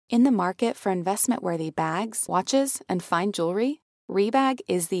In the market for investment-worthy bags, watches, and fine jewelry, Rebag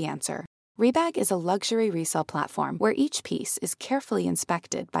is the answer. Rebag is a luxury resale platform where each piece is carefully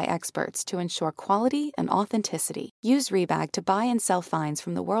inspected by experts to ensure quality and authenticity. Use Rebag to buy and sell finds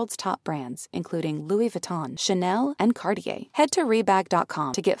from the world's top brands, including Louis Vuitton, Chanel, and Cartier. Head to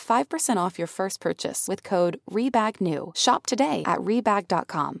Rebag.com to get 5% off your first purchase with code REBAGNEW. Shop today at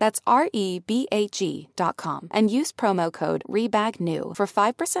Rebag.com. That's REBAG.com. And use promo code REBAGNEW for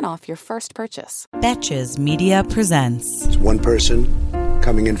 5% off your first purchase. Betches Media presents. It's one person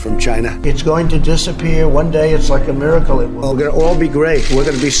coming in from China. It's going to disappear. One day it's like a miracle. It will. We're going to all be great. We're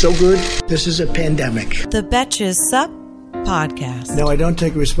going to be so good. This is a pandemic. The Betches Sup podcast. No, I don't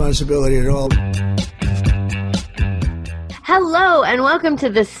take responsibility at all. Hello and welcome to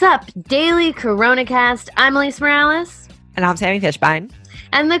the Sup Daily Coronacast. I'm Elise Morales. And I'm Sammy Fishbein.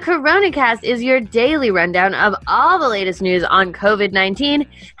 And the Coronacast is your daily rundown of all the latest news on COVID-19,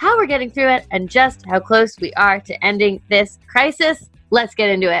 how we're getting through it, and just how close we are to ending this crisis. Let's get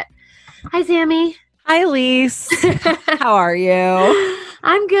into it. Hi, Sammy. Hi, Elise. How are you?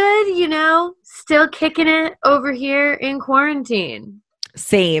 I'm good, still kicking it over here in quarantine.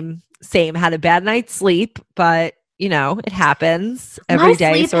 Same. Had a bad night's sleep, but, it happens every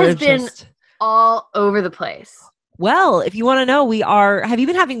day. My sleep sort has of been all over the place. Well, if you want to know, have you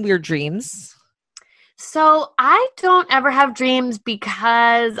been having weird dreams? So I don't ever have dreams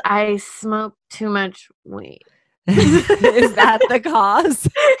because I smoke too much weed. Is that the cause?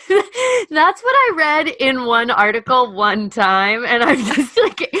 That's what I read in one article one time, and I've just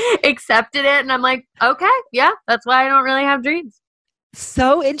accepted it, and I'm like, okay, yeah, that's why I don't really have dreams.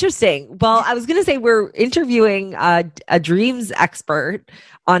 So interesting. Well, I was going to say we're interviewing a dreams expert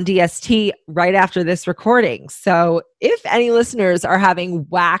on DST right after this recording. So if any listeners are having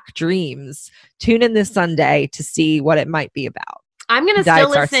whack dreams, tune in this Sunday to see what it might be about. I'm going to still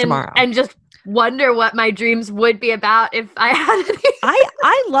listen and just wonder what my dreams would be about if I had any.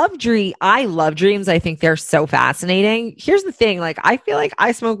 I love dreams. I think they're so fascinating. Here's the thing, I feel like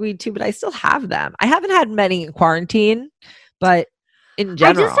I smoke weed too, but I still have them. I haven't had many in quarantine, but in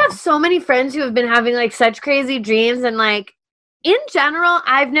general. I just have so many friends who have been having such crazy dreams, and in general,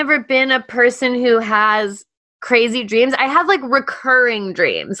 I've never been a person who has crazy dreams. I have recurring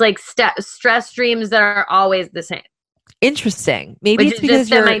dreams, stress dreams that are always the same. Interesting. Maybe it's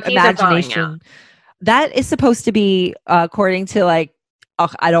because your imagination that is supposed to be according to I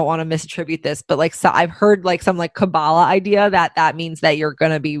don't want to misattribute this, but so I've heard some Kabbalah idea that means that you're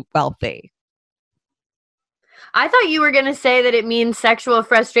going to be wealthy. I thought you were going to say that it means sexual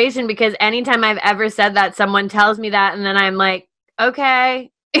frustration, because anytime I've ever said that, someone tells me that, and then I'm like,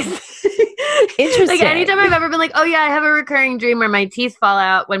 okay. Interesting. Anytime I've ever been oh yeah, I have a recurring dream where my teeth fall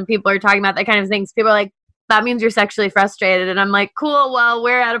out, when people are talking about that kind of things, people are like, that means you're sexually frustrated. And I'm like, cool, well,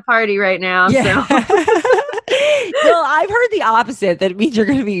 we're at a party right now. Yeah. So. Well, I've heard the opposite, that it means you're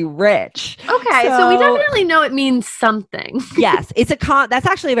going to be rich. Okay, so we definitely know it means something. Yes, that's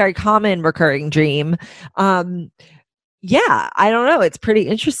actually a very common recurring dream. Yeah, I don't know. It's pretty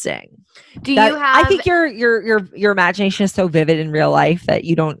interesting. I think your imagination is so vivid in real life that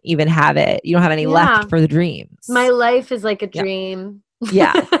you don't even have it. You don't have any left for the dreams. My life is like a dream.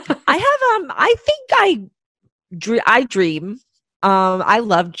 Yeah. I dream. I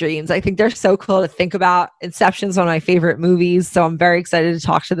love dreams. I think they're so cool to think about. Inception's one of my favorite movies, so I'm very excited to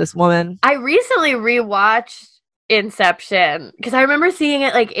talk to this woman. I recently rewatched Inception because I remember seeing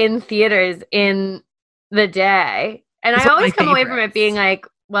it in theaters in the day, and I always come away from it being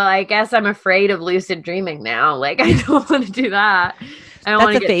well, I guess I'm afraid of lucid dreaming now. I don't want to do that. I don't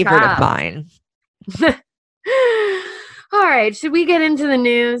want to get favorite trapped. of mine. All right, should we get into the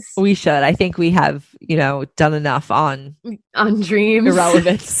news? We should. I think we have, done enough on dreams,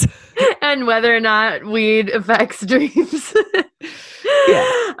 irrelevance, and whether or not weed affects dreams.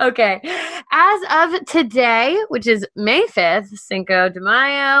 Yeah. Okay. As of today, which is May 5th, Cinco de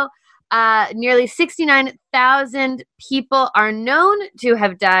Mayo, nearly 69,000 people are known to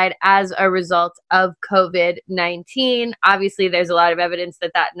have died as a result of COVID-19. Obviously, there's a lot of evidence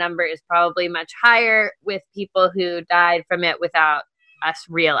that number is probably much higher, with people who died from it without us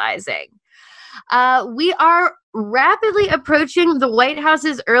realizing. We are rapidly approaching the White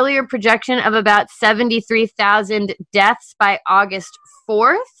House's earlier projection of about 73,000 deaths by August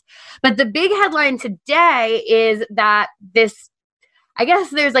 4th. But the big headline today is that I guess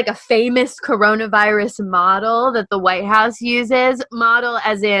there's a famous coronavirus model that the White House uses. Model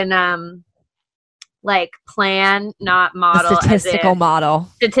as in like plan, not A model. statistical model.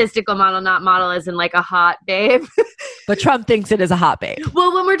 Statistical model, not model as in like a hot babe. But Trump thinks it is a hot babe.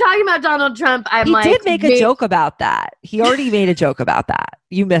 Well, when we're talking about Donald Trump, He did make a joke about that. He already made a joke about that.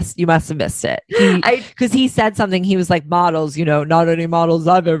 You must have missed it. Because he said something. He was like, models, not like any models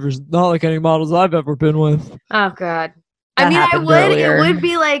I've ever been with. Oh God. That happened earlier. It would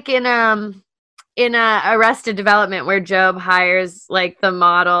be like in Arrested Development where Job hires like the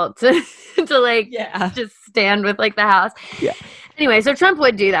model to just stand with like the house. Yeah. Anyway, so Trump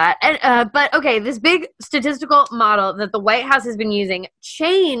would do that. And but okay, this big statistical model that the White House has been using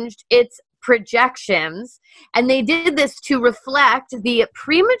changed its projections, and they did this to reflect the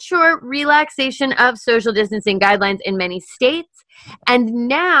premature relaxation of social distancing guidelines in many states. And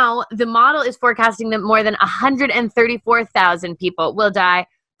now the model is forecasting that more than 134,000 people will die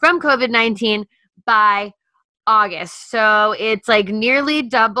from COVID-19 by August. So it's like nearly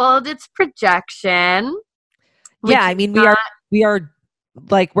doubled its projection. Yeah, I mean, we are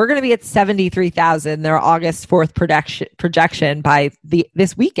like, we're going to be at 73,000, their August 4th projection by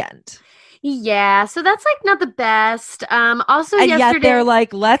this weekend. Yeah, so that's like not the best. Also, and yesterday, yet they're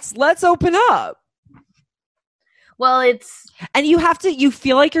like, let's open up. Well, and you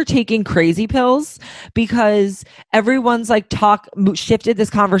feel like you're taking crazy pills because everyone's like shifted this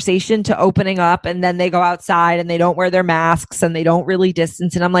conversation to opening up, and then they go outside and they don't wear their masks and they don't really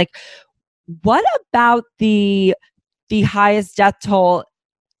distance. And I'm like, what about the highest death toll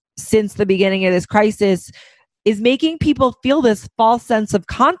since the beginning of this crisis is making people feel this false sense of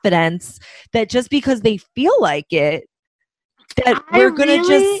confidence that just because they feel like it, that we're going to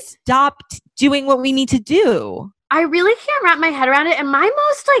just stop doing what we need to do. I really can't wrap my head around it. And my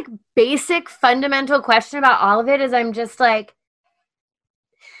most like basic fundamental question about all of it is I'm just like,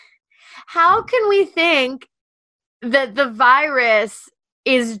 how can we think that the virus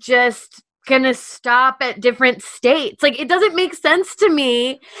is just going to stop at different states? Like, it doesn't make sense to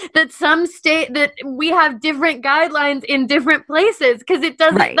me that that we have different guidelines in different places, because it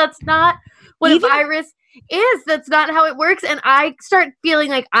doesn't, right. That's not what a virus is. That's not how it works. And I start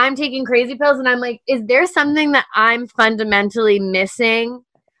feeling like I'm taking crazy pills, and I'm like, is there something that I'm fundamentally missing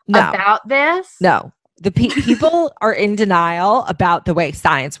about this? No. The people are in denial about the way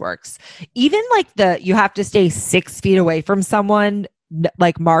science works. Even like you have to stay 6 feet away from someone,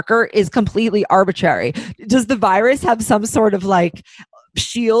 like marker is completely arbitrary. Does the virus have some sort of like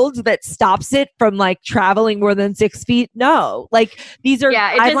shield that stops it from like traveling more than 6 feet? No. Like these are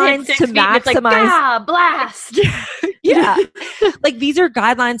guidelines to maximize like, blast. Yeah. Like these are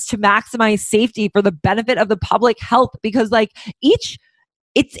guidelines to maximize safety for the benefit of the public health, because like it's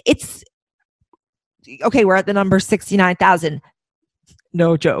okay, we're at the number 69,000.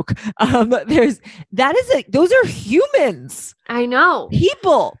 No joke. Those are humans. I know.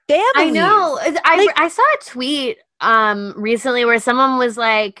 People, families. I know. I saw a tweet recently where someone was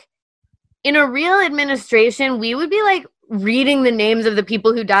like, in a real administration, we would be like reading the names of the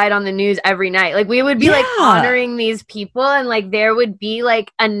people who died on the news every night. Like we would be like honoring these people, and like there would be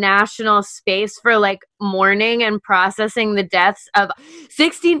like a national space for like mourning and processing the deaths of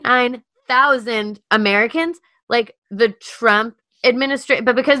 69,000 Americans. Like the Trump administration,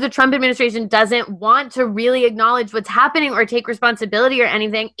 but because the Trump administration doesn't want to really acknowledge what's happening or take responsibility or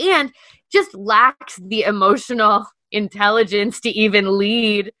anything, and just lacks the emotional intelligence to even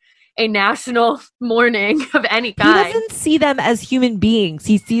lead a national mourning of any kind. He doesn't see them as human beings.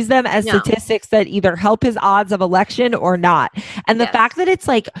 He sees them as statistics that either help his odds of election or not. And the fact that it's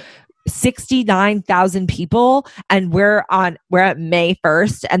like 69,000 people and we're at May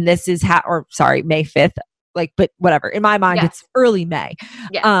 1st and this is May 5th. Like, but whatever. In my mind, it's early May.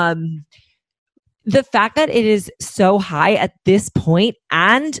 Yeah. The fact that it is so high at this point,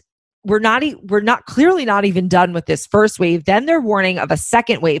 and we're clearly not even done with this first wave. Then they're warning of a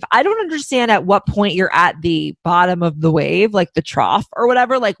second wave. I don't understand at what point you're at the bottom of the wave, like the trough or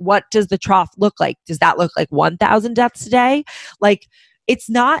whatever. Like, what does the trough look like? Does that look like 1,000 deaths a day? Like, it's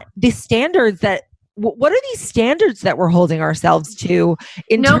not the standards that. What are these standards that we're holding ourselves to?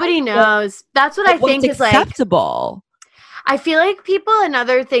 Nobody knows. That's what I think is acceptable. I feel like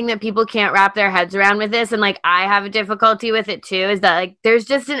another thing that people can't wrap their heads around with this, and like I have a difficulty with it too, is that like there's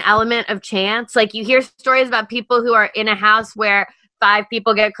just an element of chance. Like you hear stories about people who are in a house where 5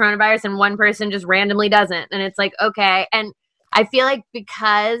 people get coronavirus and 1 person just randomly doesn't. And it's like, okay. And I feel like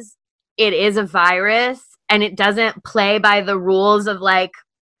because it is a virus and it doesn't play by the rules of like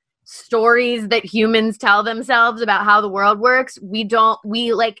stories that humans tell themselves about how the world works, we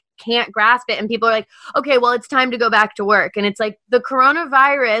like can't grasp it. And people are like, okay, well, it's time to go back to work. And it's like the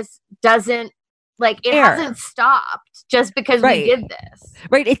coronavirus doesn't Like it hasn't stopped just because we did this.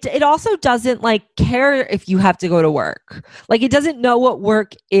 Right. It also doesn't like care if you have to go to work. Like it doesn't know what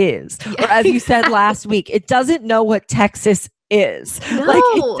work is. Or as you said last week, it doesn't know what Texas is. No. Like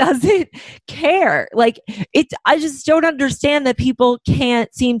it doesn't care. Like I just don't understand that people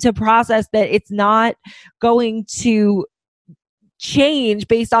can't seem to process that it's not going to change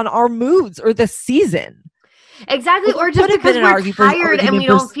based on our moods or the season. Exactly. Or just because we're tired and we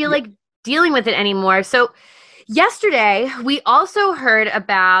don't feel like dealing with it anymore. So yesterday, we also heard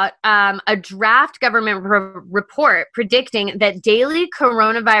about a draft government report predicting that daily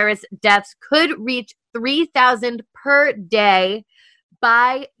coronavirus deaths could reach 3,000 per day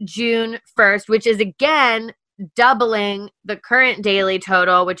by June 1st, which is again doubling the current daily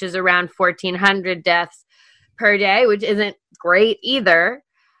total, which is around 1,400 deaths per day, which isn't great either.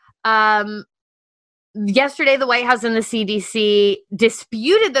 Yesterday, the White House and the CDC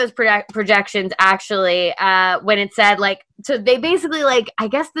disputed those projections, actually, when it said, like, so they basically, like, I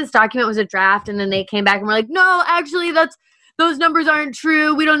guess this document was a draft, and then they came back and were like, no, actually, those numbers aren't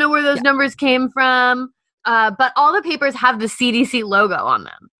true. We don't know where those numbers came from. But all the papers have the CDC logo on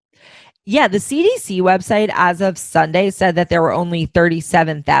them. Yeah, the CDC website as of Sunday said that there were only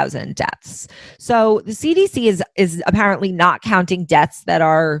 37,000 deaths. So the CDC is apparently not counting deaths that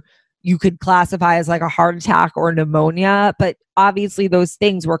are you could classify as like a heart attack or pneumonia, but obviously those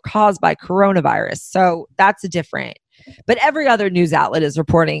things were caused by coronavirus. So that's different. But every other news outlet is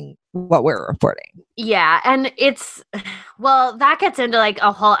reporting what we're reporting. Yeah. And that gets into like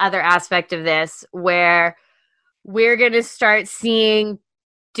a whole other aspect of this where we're going to start seeing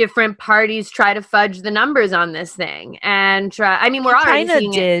different parties try to fudge the numbers on this thing. And we're already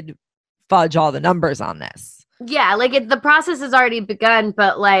seeing did fudge all the numbers on this. Yeah. Like the process has already begun,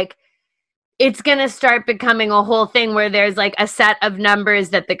 but like, it's going to start becoming a whole thing where there's like a set of numbers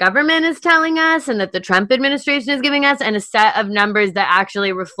that the government is telling us and that the Trump administration is giving us and a set of numbers that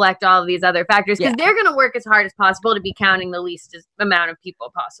actually reflect all of these other factors because they're going to work as hard as possible to be counting the least amount of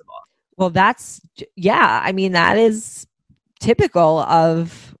people possible. Well, that is typical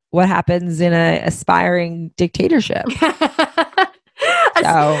of what happens in an aspiring dictatorship.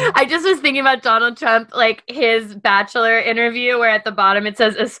 I just was thinking about Donald Trump, like his Bachelor interview where at the bottom it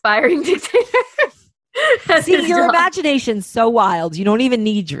says aspiring dictator. See, your imagination's so wild. You don't even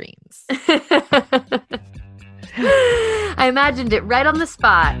need dreams. I imagined it right on the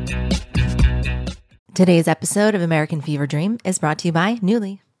spot. Today's episode of American Fever Dream is brought to you by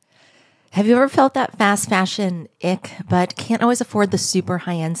Nuuly. Have you ever felt that fast fashion ick, but can't always afford the super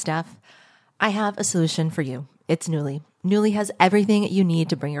high-end stuff? I have a solution for you. It's Nuuly. Nuuly has everything you need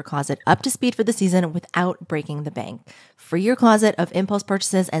to bring your closet up to speed for the season without breaking the bank. Free your closet of impulse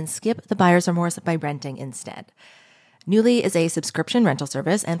purchases and skip the buyer's remorse by renting instead. Nuuly is a subscription rental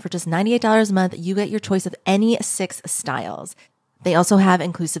service, and for just $98 a month, you get your choice of any 6 styles. They also have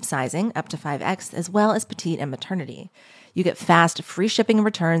inclusive sizing, up to 5X, as well as petite and maternity. You get fast, free shipping and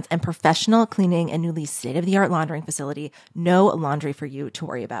returns, and professional cleaning in Nuuly's state-of-the-art laundering facility. No laundry for you to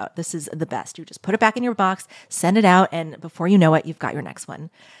worry about. This is the best. You just put it back in your box, send it out, and before you know it, you've got your next one.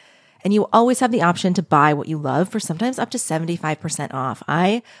 And you always have the option to buy what you love for sometimes up to 75% off.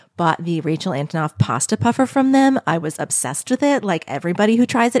 I bought the Rachel Antonoff pasta puffer from them. I was obsessed with it, like everybody who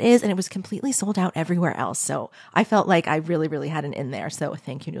tries it is, and it was completely sold out everywhere else. So I felt like I really, really had an in there. So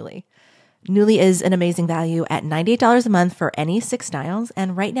thank you, Nuuly. Nuuly is an amazing value at $98 a month for any 6 styles.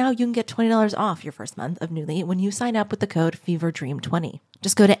 And right now you can get $20 off your first month of Nuuly when you sign up with the code FEVERDREAM20.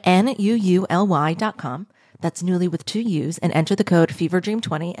 Just go to NUULY.com. That's Nuuly with 2 U's and enter the code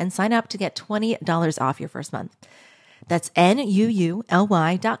FEVERDREAM20 and sign up to get $20 off your first month. That's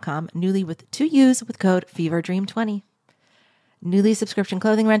NUULY.com. Nuuly with 2 U's with code FEVERDREAM20. Nuuly subscription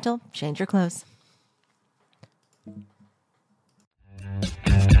clothing rental. Change your clothes.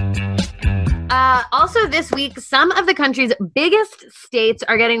 Also this week, some of the country's biggest states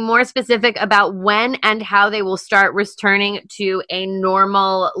are getting more specific about when and how they will start returning to a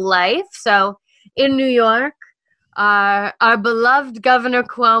normal life. So in New York, our beloved Governor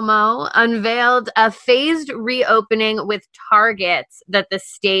Cuomo unveiled a phased reopening with targets that the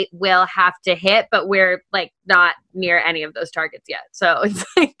state will have to hit, but we're like not near any of those targets yet. So it's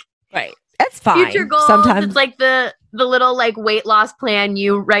like, right. That's fine. Future goals. Sometimes it's like the little like weight loss plan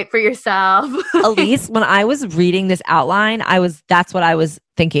you write for yourself. Elise, when I was reading this outline, that's what I was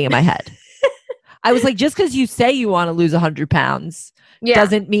thinking in my head. I was like, just because you say you want to lose 100 pounds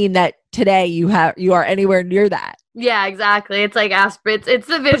doesn't mean that today you are anywhere near that. Yeah, exactly. It's like it's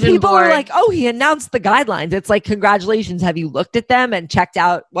the vision But people board. are like, oh, he announced the guidelines. It's like, congratulations. Have you looked at them and checked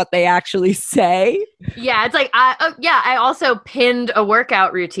out what they actually say? Yeah, it's like, I also pinned a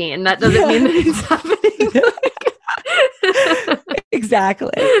workout routine. That doesn't mean that it's happening.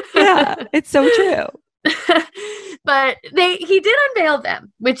 Exactly. Yeah, it's so true. But he did unveil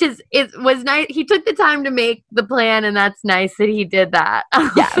them, which was nice. He took the time to make the plan, and that's nice that he did that.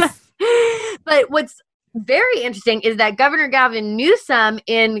 Yes. But what's very interesting is that Governor Gavin Newsom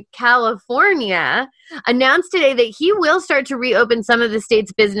in California announced today that he will start to reopen some of the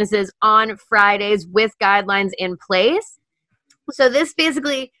state's businesses on Fridays with guidelines in place. So this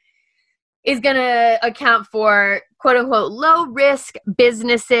basically is going to account for quote unquote low risk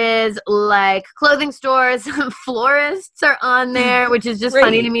businesses like clothing stores. Florists are on there, which is just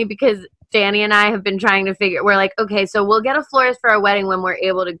funny to me because Danny and I have been trying to we're like, okay, so we'll get a florist for our wedding when we're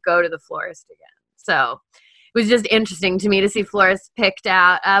able to go to the florist again. So it was just interesting to me to see florists picked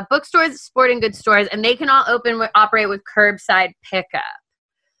out. Bookstores, sporting goods stores, and they can all operate with curbside pickup.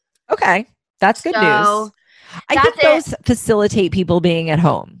 Okay. That's good news. I think those facilitate people being at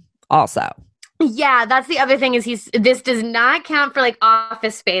home also. Yeah, that's the other thing is this does not count for like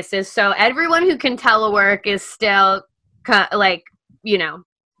office spaces. So everyone who can telework is still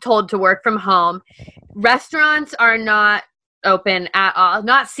told to work from home. Restaurants are not open at all,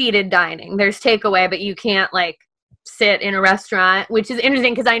 not seated dining. There's takeaway, but you can't like sit in a restaurant, which is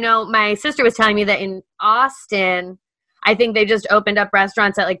interesting because I know my sister was telling me that in Austin, I think they just opened up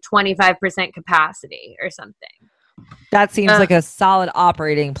restaurants at like 25% capacity or something. That seems like a solid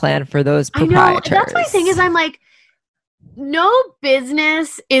operating plan for those proprietors. I know. That's my thing is I'm like, no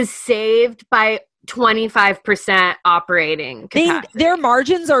business is saved by 25% operating capacity. Their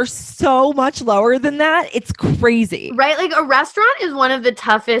margins are so much lower than that. It's crazy. Right? Like a restaurant is one of the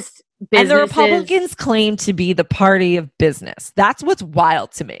toughest businesses. And the Republicans claim to be the party of business. That's what's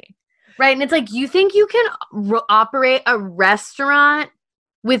wild to me. Right. And it's like, you think you can operate a restaurant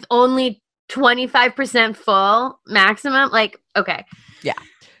with only 25% full maximum? Like, okay. Yeah.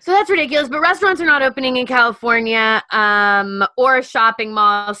 So that's ridiculous, but restaurants are not opening in California, or shopping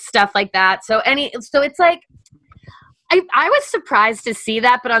malls, stuff like that. So it's like, I was surprised to see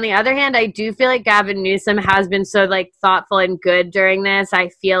that, but on the other hand, I do feel like Gavin Newsom has been so like thoughtful and good during this. I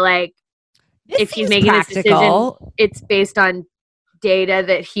feel like if he's making this decision, it's based on data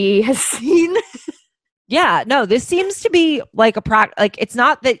that he has seen. Yeah, no, this seems to be like like it's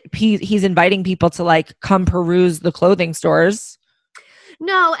not that he's inviting people to like come peruse the clothing stores.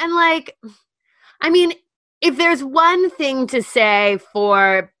 No, and like, I mean, if there's one thing to say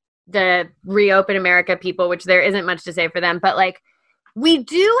for the Reopen America people, which there isn't much to say for them, but like, we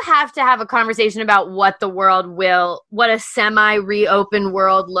do have to have a conversation about what a semi-reopen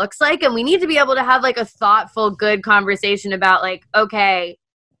world looks like. And we need to be able to have like a thoughtful, good conversation about like, okay,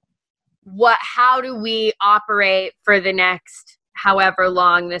 how do we operate for the next however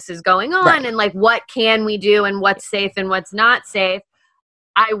long this is going on? Right. And like, what can we do and what's safe and what's not safe?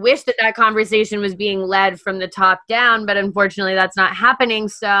 I wish that conversation was being led from the top down, but unfortunately that's not happening.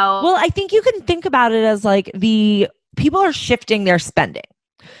 So, well, I think you can think about it as like the people are shifting their spending.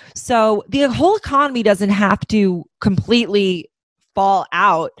 So the whole economy doesn't have to completely fall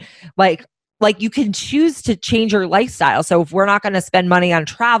out. Like you can choose to change your lifestyle. So if we're not going to spend money on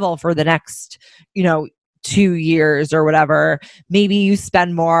travel for the next, 2 years or whatever, maybe you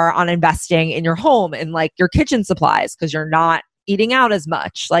spend more on investing in your home and like your kitchen supplies because you're not eating out as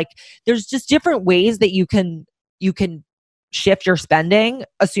much. Like there's just different ways that you can shift your spending,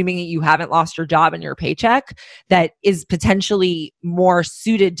 assuming that you haven't lost your job and your paycheck, that is potentially more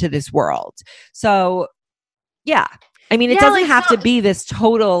suited to this world. So yeah, I mean, it doesn't have to be this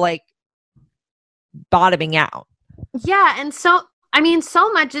total like bottoming out. Yeah. And so, I mean,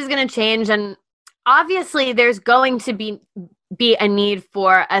 so much is going to change, and obviously there's going to be a need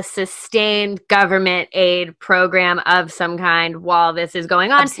for a sustained government aid program of some kind while this is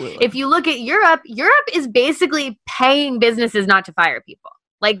going on. Absolutely. If you look at Europe is basically paying businesses not to fire people.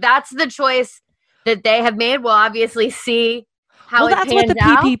 Like that's the choice that they have made. We'll obviously see how it pans out. That's what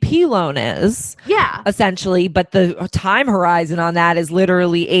the PPP loan is. Yeah. Essentially, but the time horizon on that is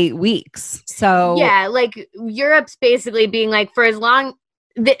literally 8 weeks. So yeah, like Europe's basically being like, for as long,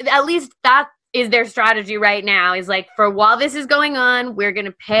 at least that is their strategy right now, is like, for while this is going on, we're going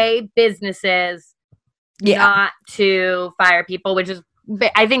to pay businesses not to fire people, which is,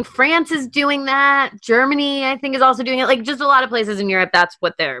 I think France is doing that. Germany, I think, is also doing it. Like just a lot of places in Europe, that's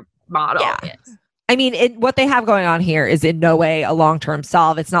what their model is. I mean, what they have going on here is in no way a long-term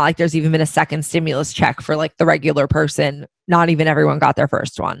solve. It's not like there's even been a second stimulus check for like the regular person. Not even everyone got their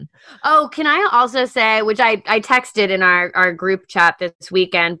first one. Oh, can I also say, which I texted in our group chat this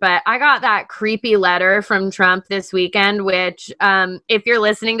weekend, but I got that creepy letter from Trump this weekend, which if you're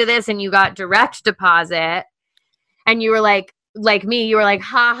listening to this and you got direct deposit and you were like me, you were like,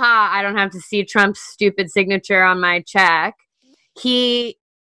 ha ha, I don't have to see Trump's stupid signature on my check. He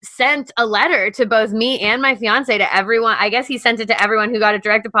sent a letter to both me and my fiance, to everyone. I guess he sent it to everyone who got a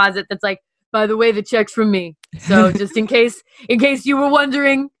direct deposit that's like, by the way, the check's from me. So just in case you were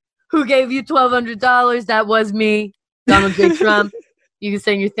wondering who gave you $1,200, that was me, Donald J. Trump. You can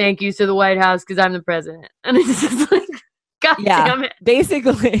send your thank yous to the White House because I'm the president. And it's just like, God damn it.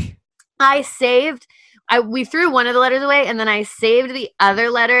 Basically. We threw one of the letters away, and then I saved the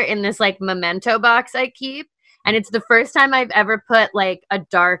other letter in this like memento box I keep. And it's the first time I've ever put like a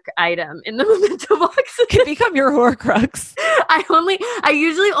dark item in the memento box. It could become your Horcrux. I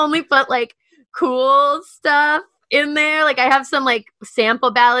usually only put like cool stuff in there. Like I have some like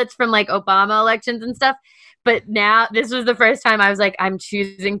sample ballots from like Obama elections and stuff. But now this was the first time I was like, I'm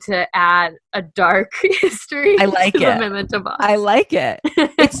choosing to add a dark history to the memento box. I like it.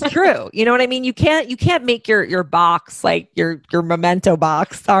 It's true. You know what I mean? You can't make your box like your memento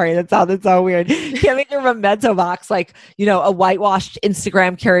box. Sorry, that sounded so weird. You can't make your memento box like, you know, a whitewashed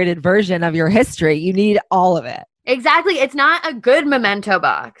Instagram curated version of your history. You need all of it. Exactly. It's not a good memento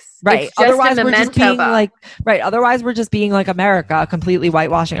box. Right. It's just otherwise, a we're just memento being box. like, right. Otherwise, we're just being like America, completely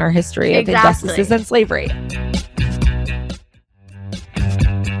whitewashing our history of injustices and slavery.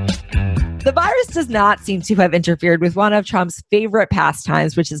 The virus does not seem to have interfered with one of Trump's favorite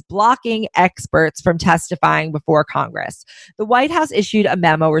pastimes, which is blocking experts from testifying before Congress. The White House issued a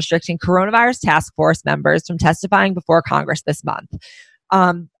memo restricting coronavirus task force members from testifying before Congress this month.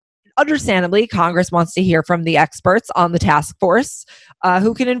 Understandably, Congress wants to hear from the experts on the task force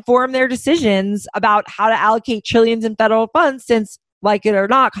who can inform their decisions about how to allocate trillions in federal funds, since, like it or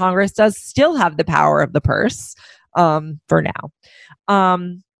not, Congress does still have the power of the purse for now.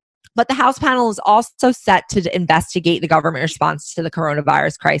 But the House panel is also set to investigate the government response to the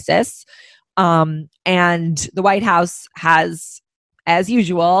coronavirus crisis. And the White House has, as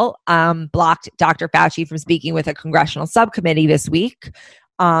usual, blocked Dr. Fauci from speaking with a congressional subcommittee this week.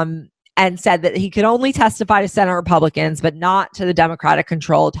 And said that he could only testify to Senate Republicans, but not to the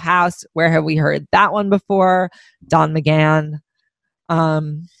Democratic-controlled House. Where have we heard that one before? Don McGahn, that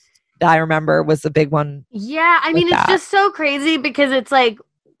I remember was the big one. Yeah, I mean, it's just so crazy because it's like,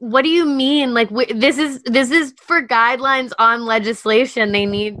 what do you mean? Like, this is for guidelines on legislation. They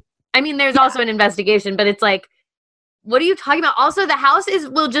need. I mean, there's also an investigation, but it's like, what are you talking about? Also, the House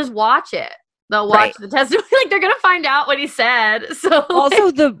will just watch it. They'll watch the testimony. Like, they're gonna find out what he said. So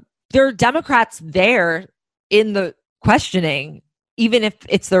also there are Democrats there in the questioning, even if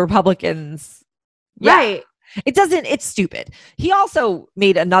it's the Republicans. Right. It's stupid. He also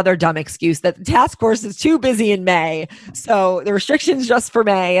made another dumb excuse that the task force is too busy in May. So the restrictions just for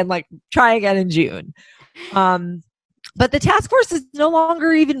May and like try again in June. But the task force is no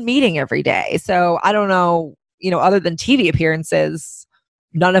longer even meeting every day. So I don't know, other than TV appearances,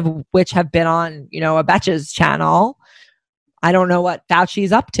 none of which have been on, a Betches channel. I don't know what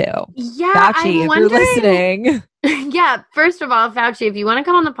Fauci's up to. Yeah, Fauci, if you're listening. Yeah, first of all, Fauci, if you want to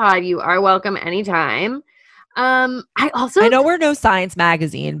come on the pod, you are welcome anytime. I know we're no science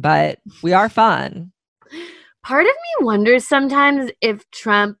magazine, but we are fun. Part of me wonders sometimes if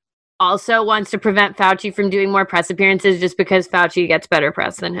Trump also wants to prevent Fauci from doing more press appearances just because Fauci gets better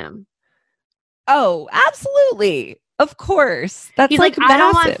press than him. Oh, absolutely. Of course. That's He's like I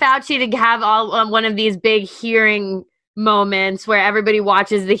don't want Fauci to have one of these big hearing moments where everybody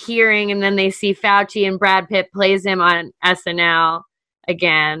watches the hearing and then they see Fauci and Brad Pitt plays him on SNL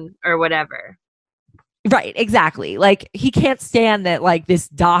again or whatever. Right, exactly. Like, he can't stand that like this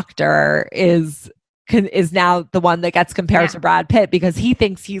doctor is now the one that gets compared to Brad Pitt because he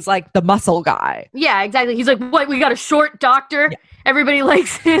thinks he's like the muscle guy. Yeah, exactly. He's like, what? We got a short doctor. Yeah. Everybody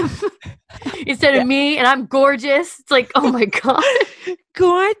likes him instead of me, and I'm gorgeous. It's like, oh my God.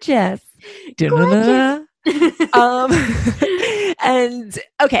 Gorgeous. Gorgeous. And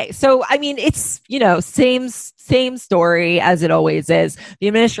okay, so I mean, it's same story as it always is. The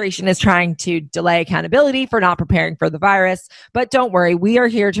administration is trying to delay accountability for not preparing for the virus, but don't worry, we are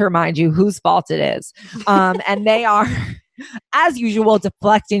here to remind you whose fault it is. And they are, as usual,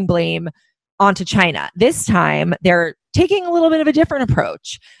 deflecting blame onto China. This time, they're taking a little bit of a different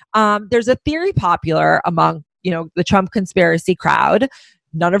approach. There's a theory popular among the Trump conspiracy crowd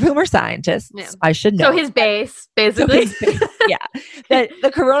none of whom are scientists. Yeah. I should know. So his base, basically. Yeah. That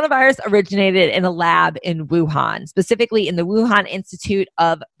the coronavirus originated in a lab in Wuhan, specifically in the Wuhan Institute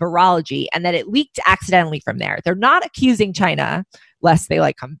of Virology, and that it leaked accidentally from there. They're not accusing China, lest they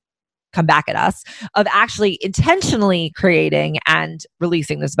come back at us, of actually intentionally creating and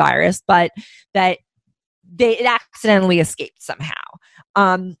releasing this virus, but that it accidentally escaped somehow.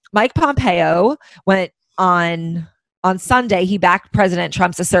 Mike Pompeo went on Sunday. He backed President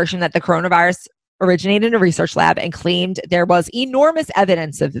Trump's assertion that the coronavirus originated in a research lab and claimed there was enormous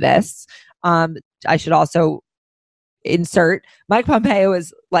evidence of this. I should also insert, Mike Pompeo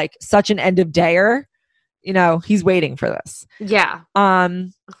is like such an end of dayer. You know, he's waiting for this. Yeah.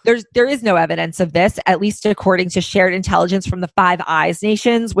 There is no evidence of this, at least according to shared intelligence from the Five Eyes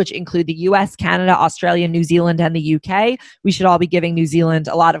nations, which include the US, Canada, Australia, New Zealand, and the UK. We should all be giving New Zealand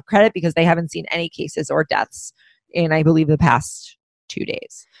a lot of credit because they haven't seen any cases or deaths in, I believe, the past 2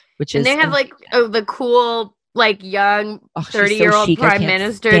 days. And they have like the cool, like young 30-year-old so prime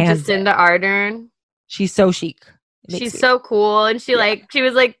minister, Jacinda Ardern. She's so chic. She's so cool. And she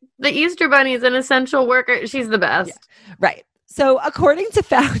was like, the Easter Bunny is an essential worker. She's the best. Yeah. Right. So according to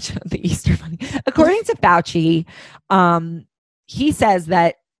Fauci, the Easter Bunny, according to Fauci, he says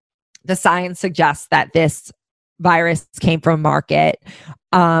that the science suggests that this virus came from a market,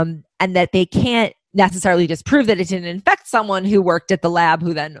 and that they can't necessarily disprove that it didn't infect someone who worked at the lab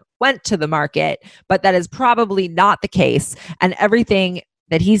who then went to the market, but that is probably not the case. And everything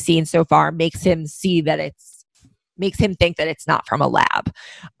that he's seen so far makes him think that it's not from a lab.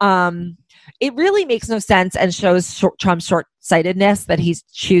 It really makes no sense and shows Trump's short-sightedness that he's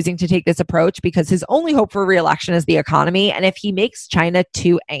choosing to take this approach, because his only hope for re-election is the economy. And if he makes China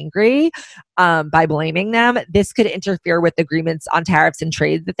too angry by blaming them, this could interfere with agreements on tariffs and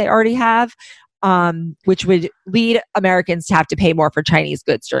trade that they already have, which would lead Americans to have to pay more for Chinese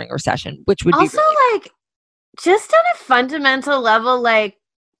goods during a recession, which would also be really like, just on a fundamental level, like,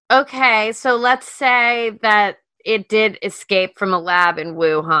 okay, so let's say that it did escape from a lab in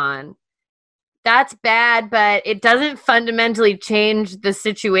Wuhan. That's bad, but it doesn't fundamentally change the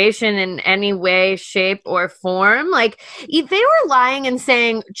situation in any way, shape, or form. Like, if they were lying and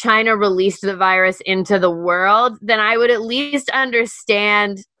saying China released the virus into the world, then I would at least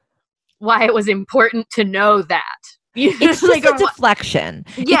understand why it was important to know that. It's just a deflection.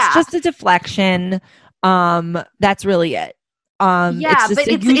 Yeah. It's just a deflection. That's really it. Yeah, but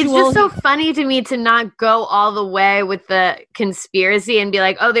it's just so funny to me to not go all the way with the conspiracy and be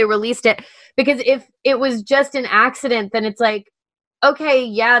like, oh, they released it. Because if it was just an accident, then it's like, okay,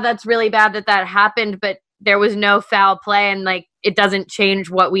 yeah, that's really bad that happened, but there was no foul play, and like it doesn't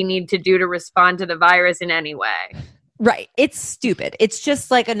change what we need to do to respond to the virus in any way. Right. It's stupid. It's just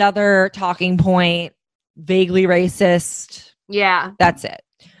like another talking point, vaguely racist. Yeah. That's it.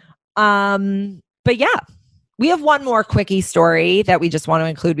 But yeah. We have one more quickie story that we just want to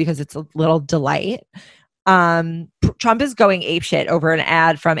include because it's a little delight. Trump is going apeshit over an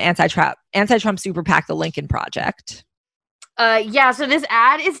ad from anti-Trump super PAC, the Lincoln Project. So this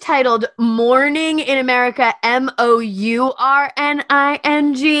ad is titled Morning in America, MOURNING,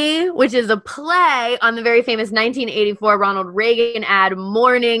 which is a play on the very famous 1984 Ronald Reagan ad,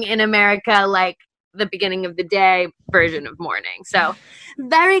 Morning in America, like the beginning of the day version of morning. So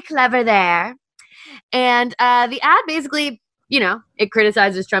very clever there. And the ad basically, it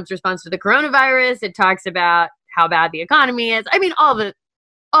criticizes Trump's response to the coronavirus. It talks about how bad the economy is. I mean, all the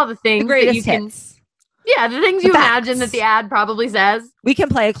things that you can. Yeah, the things you imagine that the ad probably says. We can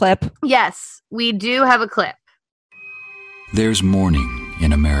play a clip. Yes, we do have a clip. There's morning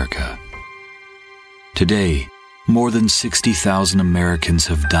in America. Today, more than 60,000 Americans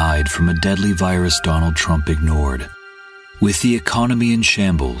have died from a deadly virus Donald Trump ignored. With the economy in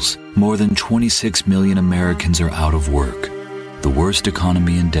shambles, more than 26 million Americans are out of work, the worst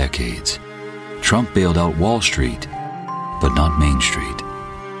economy in decades. Trump bailed out Wall Street, but not Main Street.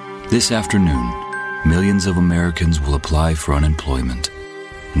 This afternoon, millions of Americans will apply for unemployment.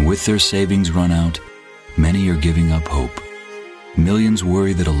 And with their savings run out, many are giving up hope. Millions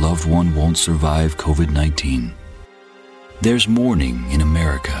worry that a loved one won't survive COVID-19. There's mourning in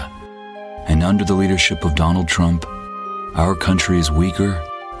America. And under the leadership of Donald Trump, our country is weaker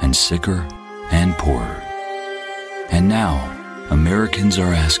and sicker and poorer. And now, Americans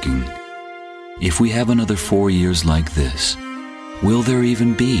are asking, if we have another 4 years like this, will there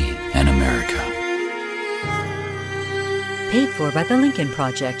even be an America? Paid for by the Lincoln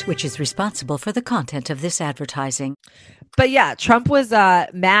Project, which is responsible for the content of this advertising. But yeah, Trump was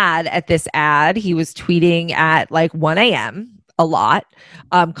mad at this ad. He was tweeting at like 1 a.m. a lot,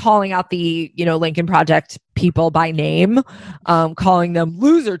 calling out the, Lincoln Project people by name, calling them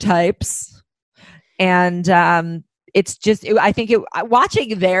loser types. And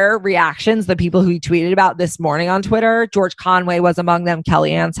watching their reactions, the people who he tweeted about this morning on Twitter, George Conway was among them,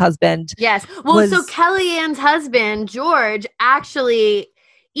 Kellyanne's husband. Yes. Well, so Kellyanne's husband, George, actually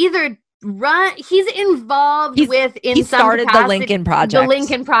he's involved he started the Lincoln Project. The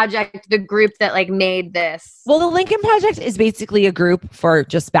Lincoln Project, the group that made this. Well, the Lincoln Project is basically a group, for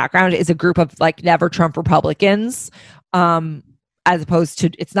just background, is a group of never Trump Republicans, as opposed to,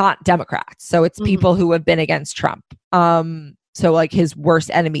 it's not Democrats. So it's people who have been against Trump. So his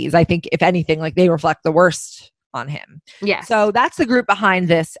worst enemies, I think, if anything, they reflect the worst on him. Yeah. So that's the group behind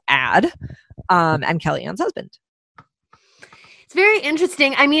this ad, and Kellyanne's husband. It's very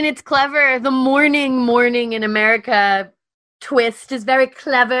interesting. I mean, it's clever. The morning in America twist is very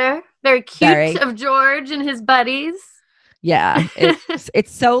clever, very cute of George and his buddies. Yeah,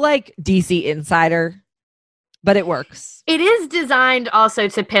 it's so DC Insider, but it works. It is designed also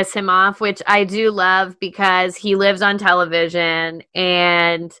to piss him off, which I do love, because he lives on television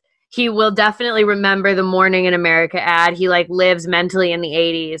and he will definitely remember the Morning in America ad. He lives mentally in the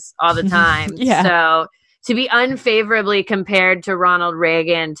 80s all the time. Yeah. So to be unfavorably compared to Ronald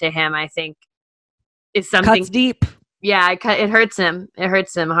Reagan, to him, I think is something. Cuts deep. Yeah, it hurts him. It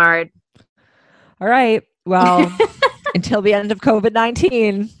hurts him hard. All right. Well, until the end of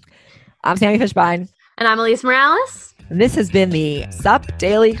COVID-19, I'm Sammy Fishbein. And I'm Elise Morales. And this has been the Sup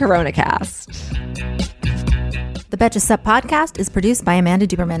Daily Coronacast. The Betches Sup podcast is produced by Amanda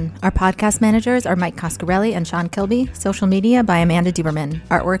Duberman. Our podcast managers are Mike Coscarelli and Sean Kilby. Social media by Amanda Duberman.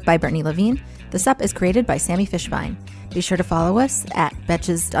 Artwork by Brittany Levine. The Sup is created by Sammy Fishbein. Be sure to follow us at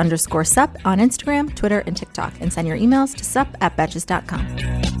Betches_Sup on Instagram, Twitter, and TikTok, and send your emails to sup@betches.com.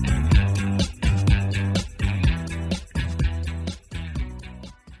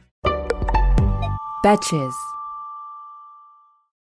 Betches.